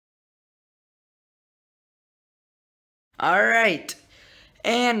Alright.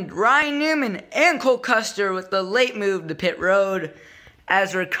 And Ryan Newman and Cole Custer with the late move to pit road.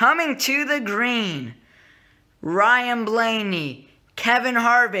 As we're coming to the green, Ryan Blaney, Kevin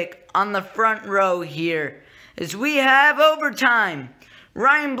Harvick on the front row here. As we have overtime.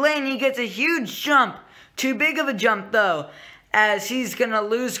 Ryan Blaney gets a huge jump. Too big of a jump though, as he's going to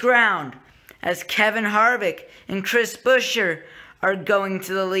lose ground. As Kevin Harvick and Chris Buescher are going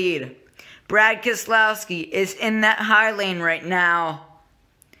to the lead. Brad Keselowski is in that high lane right now.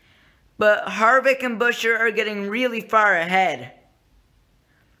 But Harvick and Buescher are getting really far ahead.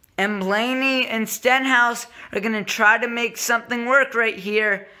 And Blaney and Stenhouse are going to try to make something work right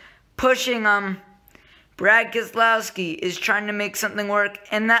here. Pushing them. Brad Keselowski is trying to make something work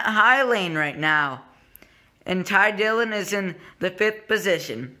in that high lane right now. And Ty Dillon is in the 5th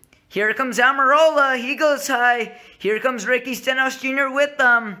position. Here comes Almirola. He goes high. Here comes Ricky Stenhouse Jr. with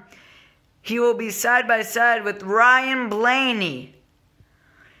them. He will be side by side with Ryan Blaney.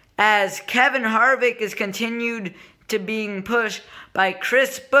 As Kevin Harvick is continued to being pushed by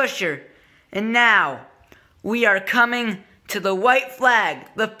Chris Buescher. And now, we are coming to the white flag.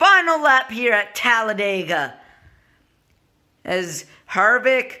 The final lap here at Talladega. As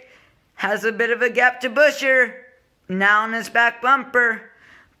Harvick has a bit of a gap to Buescher. Now on his back bumper.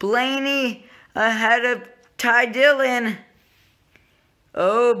 Blaney ahead of Ty Dillon.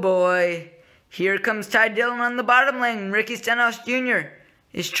 Oh boy. Here comes Ty Dillon on the bottom lane. Ricky Stenhouse Jr.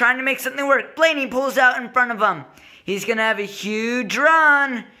 is trying to make something work. Blaney pulls out in front of him. He's going to have a huge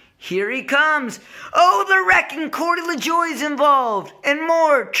run. Here he comes. Oh, the wrecking. Corey LaJoie is involved. And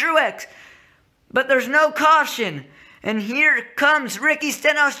more. Truex. But there's no caution. And here comes Ricky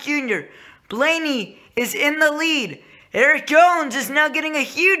Stenhouse Jr. Blaney is in the lead. Eric Jones is now getting a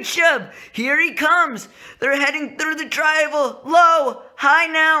huge shove. Here he comes. They're heading through the triangle. Low. High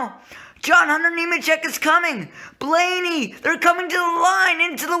now. John Hunter Nemechek is coming. Blaney. They're coming to the line.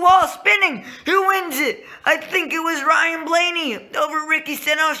 Into the wall. Spinning. Who wins it? I think it was Ryan Blaney over Ricky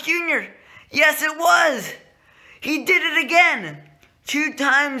Stenhouse Jr. Yes, it was. He did it again. 2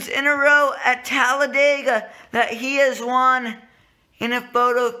 times in a row at Talladega that he has won in a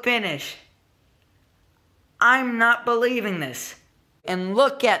photo finish. I'm not believing this. And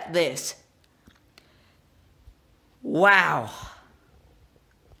look at this. Wow.